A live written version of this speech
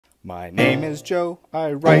My name is Joe,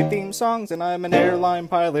 I write theme songs, and I'm an airline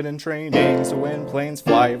pilot in training. So when planes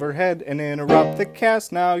fly overhead and interrupt the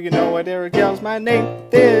cast, now you know why Derek yells my name.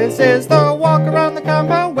 This is the Walk Around the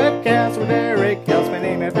Compound webcast, where Derek yells my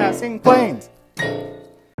name at passing planes.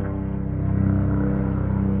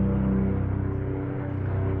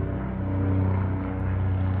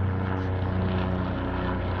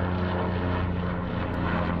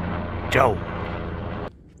 Joe.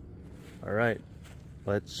 All right,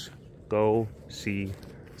 let's go see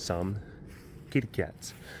some kitty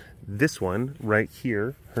cats. This one right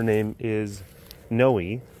here, her name is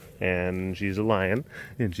Noe, and she's a lion,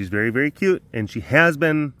 and she's very, very cute, and she has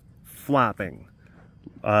been flopping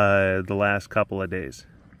the last couple of days.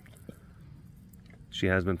 She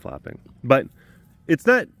has been flopping, but it's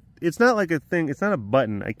not like a thing. It's not a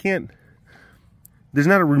button. There's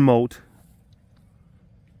not a remote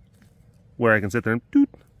where I can sit there and doot,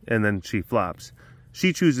 and then she flops.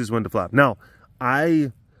 She chooses when to flop. Now,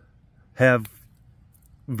 I have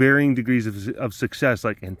varying degrees of success,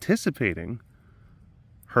 like anticipating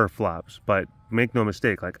her flops, but make no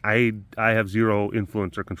mistake, like I have zero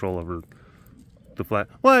influence or control over the flap.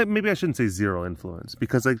 Well, maybe I shouldn't say zero influence,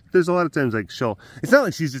 because like there's a lot of times like it's not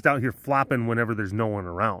like she's just out here flopping whenever there's no one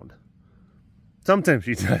around. Sometimes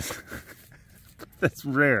she does. That's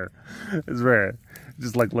rare. It's rare.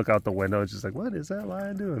 Just like look out the window. It's just like, what is that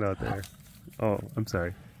lion doing out there? Oh, I'm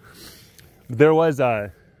sorry. There was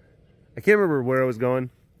I can't remember where I was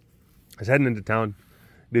going. I was heading into town,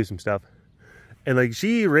 do some stuff, and like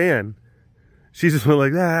she ran. She just went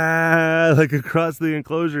like like across the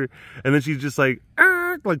enclosure, and then she just like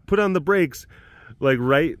put on the brakes, like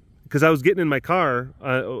right, because I was getting in my car,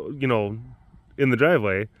 you know, in the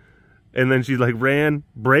driveway, and then she like ran,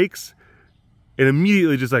 brakes, and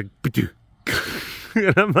immediately just like.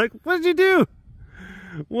 And I'm like, what did you do?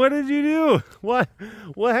 What did you do? What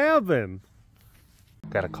happened?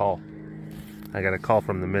 Got a call. I got a call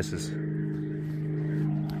from the missus.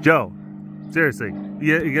 Joe, seriously,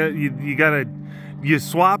 you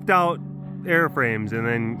swapped out airframes and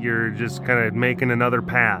then you're just kind of making another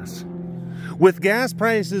pass. With gas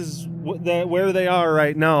prices where they are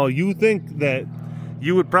right now, you think that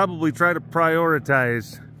you would probably try to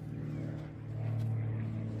prioritize,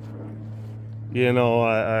 you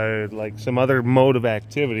know, like some other mode of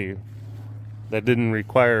activity that didn't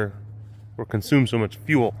require or consume so much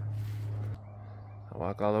fuel. I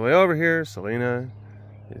walk all the way over here. Selena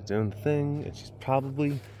is doing the thing, and she's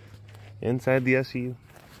probably inside the SU.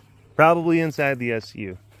 Probably inside the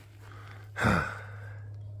SU. Which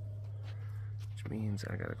means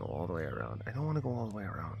I gotta go all the way around. I don't want to go all the way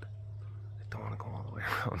around. I don't want to go all the way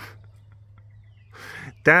around.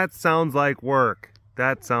 That sounds like work.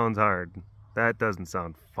 That sounds hard. That doesn't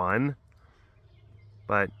sound fun,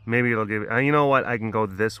 but maybe it'll give it. You know what? I can go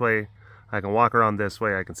this way. I can walk around this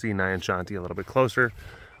way. I can see Nye and Shanti a little bit closer.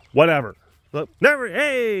 Whatever. Look, never.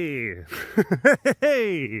 Hey,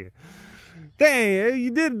 hey, dang!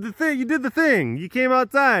 You did the thing. You did the thing. You came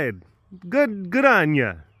outside. Good on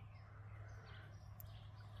ya.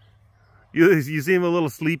 You seem a little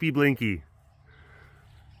sleepy, blinky,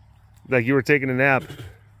 like you were taking a nap.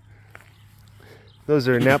 Those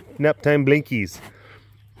are nap time blinkies.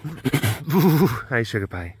 Hi, sugar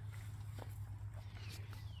pie.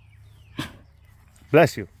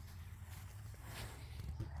 Bless you.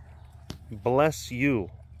 Bless you.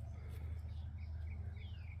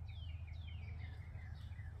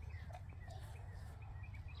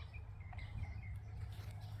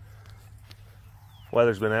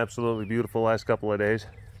 Weather's been absolutely beautiful the last couple of days.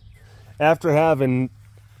 After having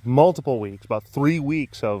multiple weeks, about 3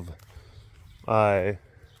 weeks of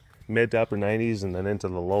mid to upper 90s and then into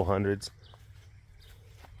the low hundreds.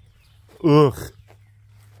 Ugh.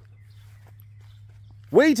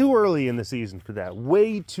 Way too early in the season for that.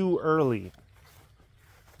 Way too early.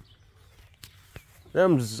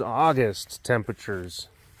 Them's August temperatures.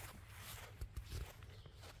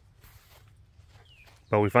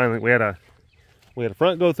 But we had a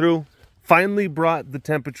front go through. Finally brought the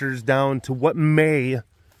temperatures down to what May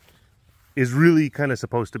is really kind of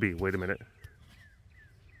supposed to be. Wait a minute.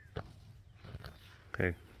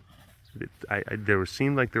 Okay, there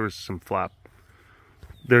seemed like there was some flop.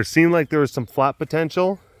 There seemed like there was some flop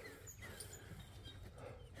potential,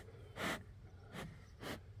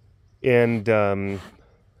 and I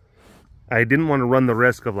didn't want to run the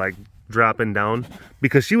risk of like dropping down,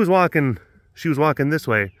 because she was walking this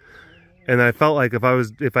way, and I felt like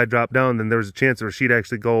if I dropped down, then there was a chance where she'd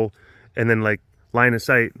actually go, and then like line of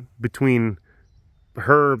sight between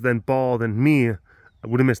her, then ball, then me, I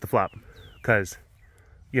would have missed the flop, because,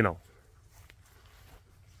 you know,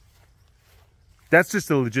 That's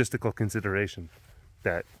just a logistical consideration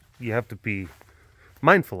that you have to be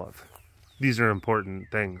mindful of. These are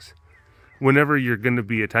important things. Whenever you're going to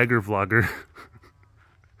be a tiger vlogger,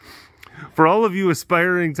 for all of you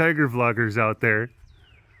aspiring tiger vloggers out there,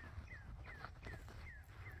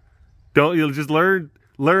 you'll just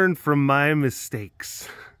learn from my mistakes.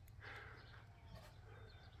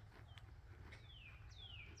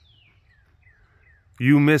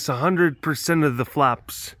 You miss 100% of the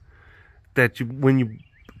flops that when you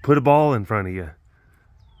put a ball in front of you.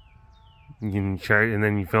 You try, and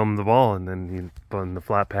then you film the ball, and then the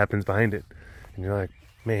flop happens behind it, and you're like,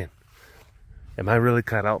 man, am I really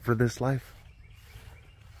cut out for this life?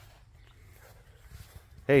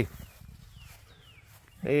 Hey,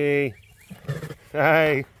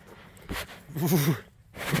 hi.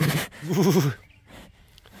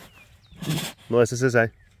 Melissa says hi.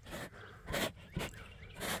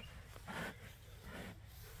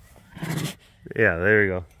 Yeah, there you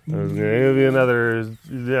go. I was gonna give you another,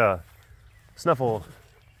 snuffle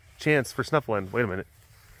chance for snuffling. Wait a minute.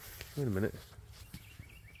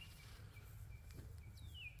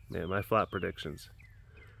 Man, my flop predictions.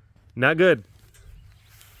 Not good.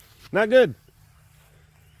 Not good.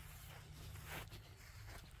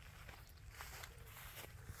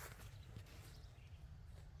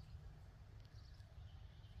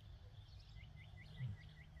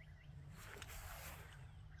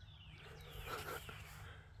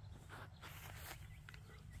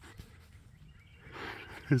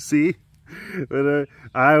 See? But,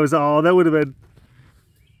 I was all, that would have been,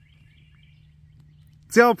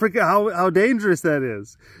 see how dangerous that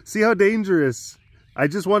is. See how dangerous. I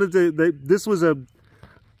just wanted to, this was a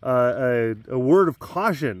word of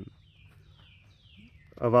caution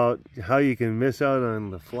about how you can miss out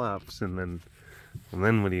on the flops, and then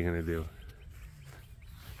what are you gonna do?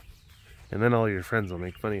 And then all your friends will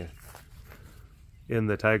make fun of you in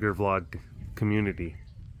the tiger vlog community.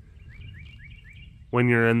 When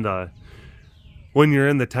you're in the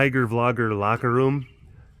tiger vlogger locker room,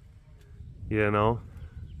 you know,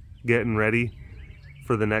 getting ready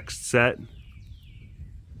for the next set,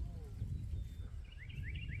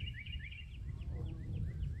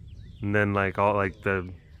 and then like all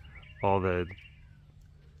the other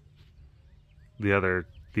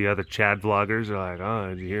Chad vloggers are like,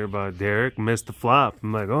 oh, did you hear about Derek? Missed the flop.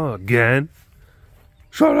 I'm like, oh, again?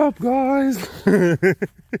 Shut up, guys. Leave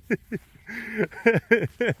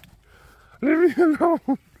me alone.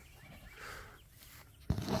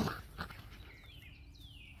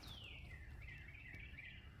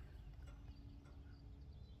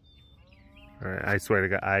 Alright, I swear to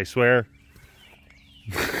God, I swear.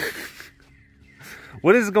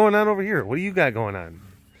 What is going on over here? What do you got going on?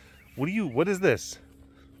 What is this?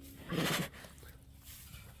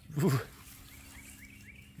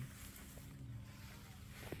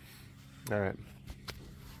 Alright.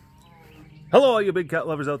 Hello, all you big cat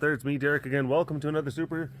lovers out there. It's me, Derek, again. Welcome to another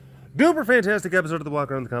super duper fantastic episode of the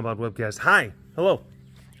Walk Around the Compound webcast. Hi. Hello.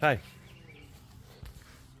 Hi.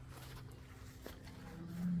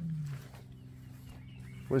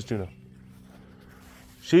 Where's Juno?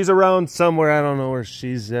 She's around somewhere. I don't know where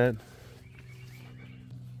she's at.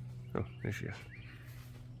 Oh, there she is.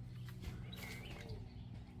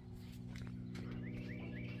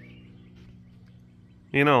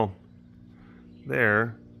 You know,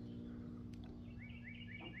 there.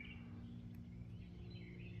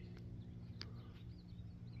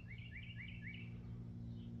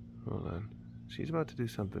 Hold on. She's about to do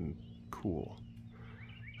something cool.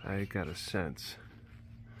 I got a sense.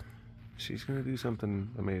 She's gonna do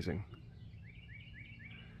something amazing.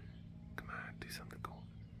 Come on, do something cool.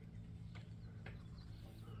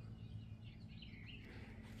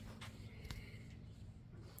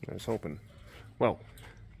 I was hoping. Whoa.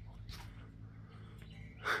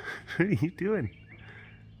 What are you doing?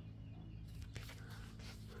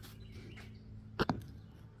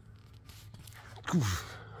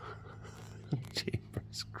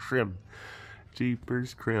 Jeepers crim.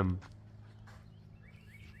 Jeepers crim.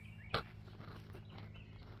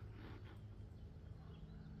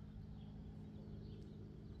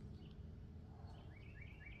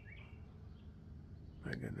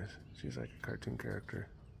 My goodness, she's like a cartoon character.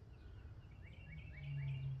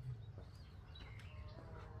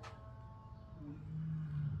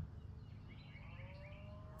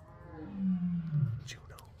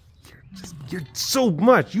 Juno, you're so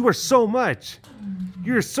much. You are so much.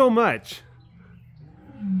 You're so much.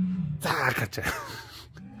 Ah, gotcha.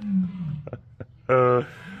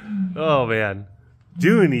 Oh man,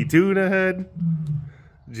 Junie Tuna Head.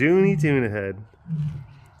 Junie Tuna Head.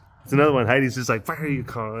 It's another one. Heidi's just like, why are you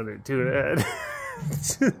calling her Tuna Head?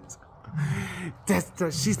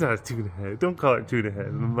 She's not a tuna head. Don't call her tuna head.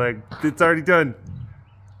 And I'm like, it's already done.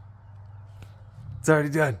 It's already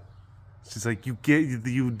done. She's like,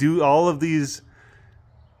 you do all of these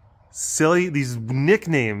these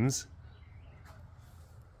nicknames.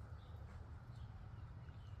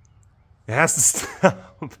 It has to stop.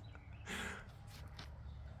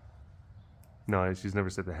 No, she's never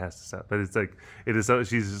said it has to stop. But it's like, it is.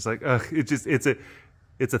 She's just like, ugh.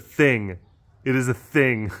 It's a thing. It is a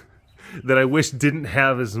thing that I wish didn't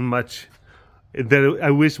have as much. That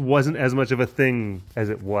I wish wasn't as much of a thing as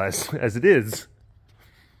it was, as it is.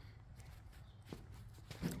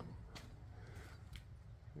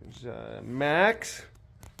 There's Max.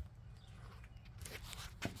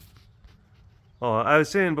 Oh, I was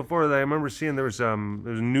saying before that I remember seeing there was a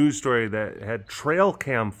news story that had trail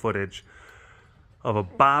cam footage of a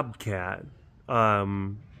bobcat,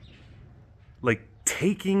 like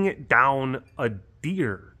taking down a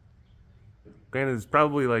deer. Granted, it's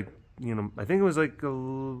probably like, you know, I think it was like a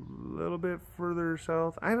little bit further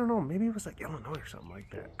south. I don't know. Maybe it was like Illinois or something like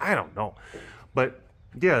that. I don't know. But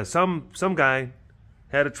yeah, some guy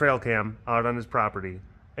had a trail cam out on his property,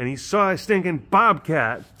 and he saw a stinking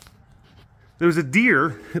bobcat. There was a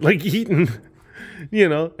deer like eating, you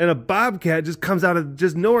know, and a bobcat just comes out of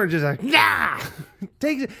just nowhere and just like, yeah,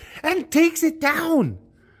 takes it down.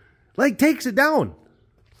 Like, takes it down.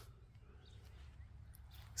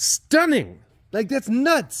 Stunning. Like, that's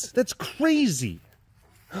nuts. That's crazy.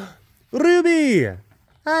 Ruby,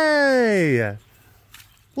 hey,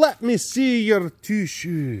 let me see your 2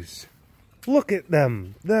 shoes. Look at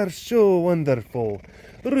them. They're so wonderful.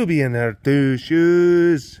 Ruby and her 2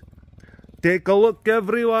 shoes. Take a look,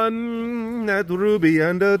 everyone, at Ruby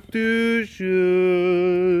and her 2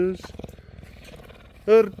 shoes.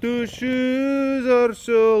 Her 2 shoes are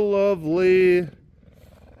so lovely.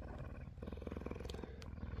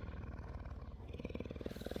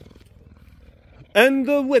 And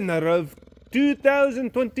the winner of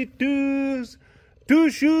 2022's 2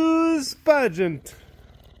 Shoes pageant,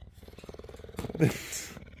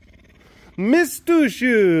 Miss 2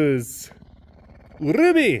 Shoes,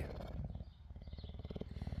 Ruby.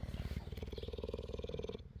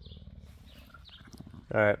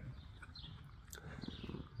 All right.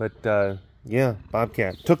 But, yeah,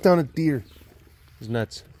 bobcat. Took down a deer. It was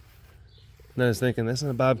nuts. And I was thinking, that's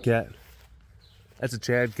not a bobcat. That's a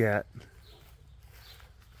Chad cat.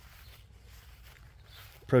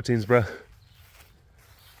 Proteins, bro.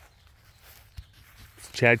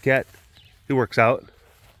 Chad cat. He works out.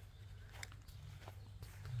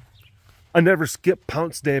 I never skip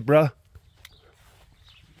pounce day, bruh.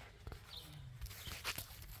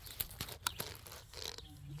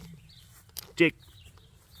 Jake.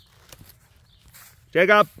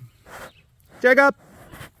 Jacob. Jacob.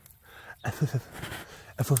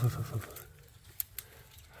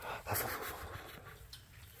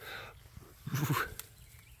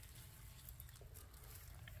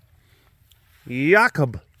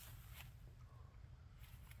 Jacob.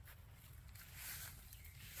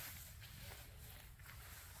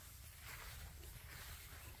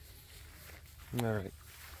 All right.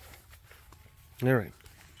 All right.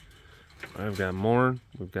 I've got more.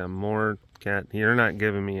 We've got more cat. You're not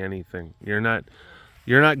giving me anything. You're not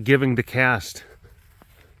giving the cast.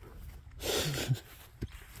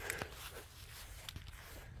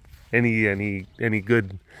 any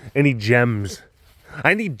gems.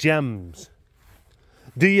 I need gems.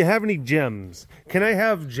 Do you have any gems? Can I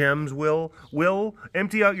have gems, Will? Will,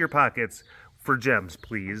 empty out your pockets for gems,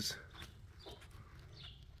 please.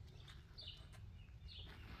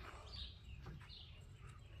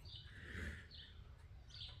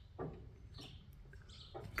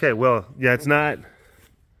 Okay, well, yeah, it's not.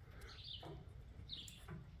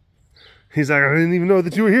 He's like, I didn't even know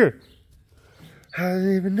that you were here. I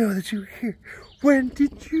didn't even know that you were here. When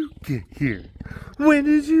did you get here? When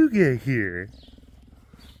did you get here?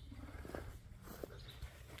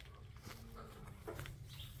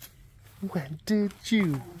 When did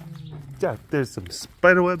you? There's some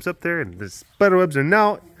spider webs up there, and the spider webs are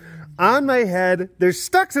now on my head. They're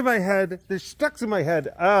stuck to my head. They're stuck to my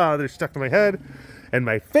head. Ah, they're stuck to my head and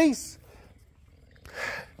my face.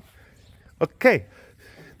 Okay.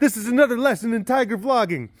 This is another lesson in tiger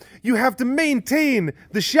vlogging. You have to maintain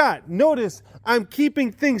the shot. Notice I'm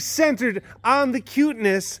keeping things centered on the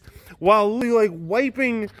cuteness while like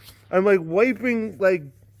wiping, I'm like wiping like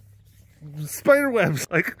spider webs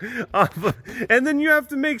like off of, and then you have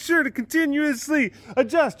to make sure to continuously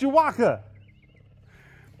adjust your waka.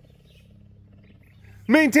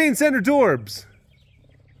 Maintain centered orbs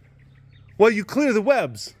while you clear the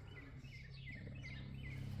webs.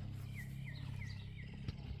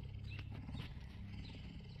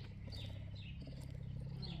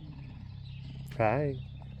 Hi.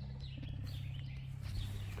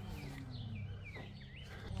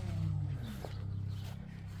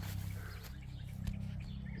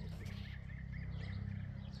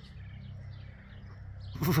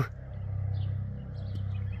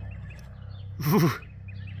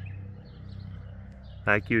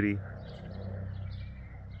 Hi, cutie.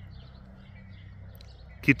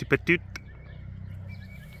 Cutie patoot.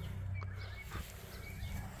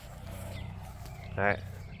 Alright.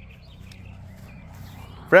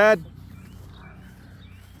 Fred!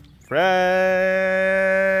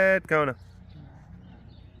 Fred Kona.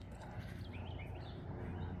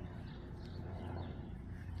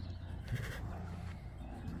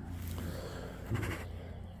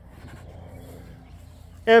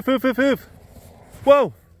 F, oof, oof, oof.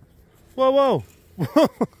 Whoa! Whoa, whoa!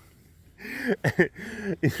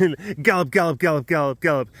 Gallop, gallop, gallop, gallop,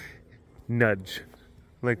 gallop. Nudge.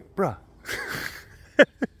 Like, bruh.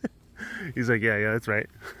 He's like, yeah, that's right.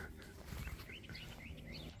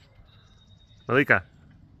 Malika.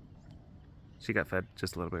 She got fed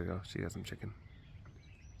just a little bit ago. She has some chicken.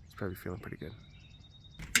 She's probably feeling pretty good.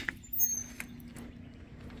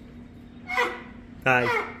 Hi.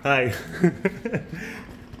 Hi.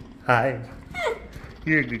 Hi.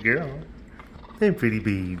 You're a good girl. Hey, pretty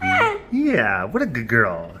baby. Yeah, what a good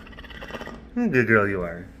girl. What a good girl you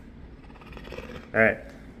are. Alright.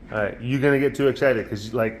 Alright, you're gonna get too excited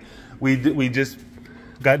because, like, we just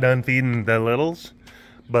got done feeding the littles.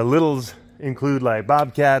 But littles include, like,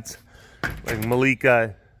 bobcats, like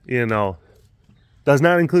Malika, you know. Does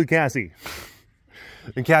not include Cassie.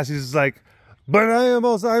 And Cassie's just like, but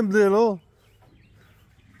I'm little.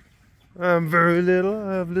 I'm very little.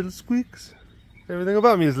 I have little squeaks. Everything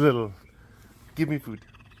about me is little. Give me food.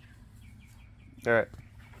 Alright.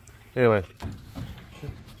 Anyway.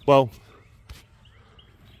 Whoa.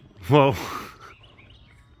 Whoa.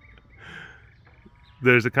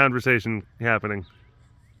 There's a conversation happening.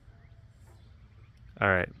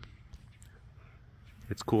 Alright.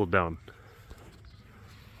 It's cooled down.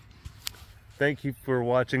 Thank you for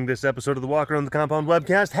watching this episode of the Walk Around the Compound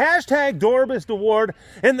webcast. Hashtag Doorbist Award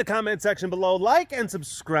in the comment section below. Like and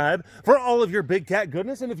subscribe for all of your big cat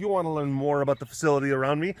goodness. And if you want to learn more about the facility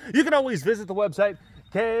around me, you can always visit the website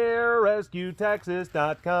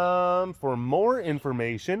carerescuetexas.com for more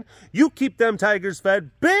information. You keep them tigers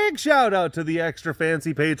fed. Big shout out to the extra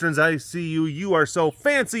fancy patrons. I see you. You are so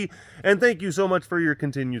fancy. And thank you so much for your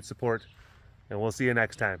continued support. And we'll see you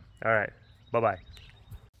next time. All right. Bye-bye.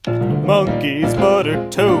 Monkey's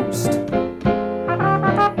buttered toast.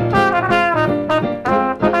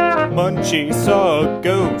 Munchie saw a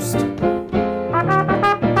ghost.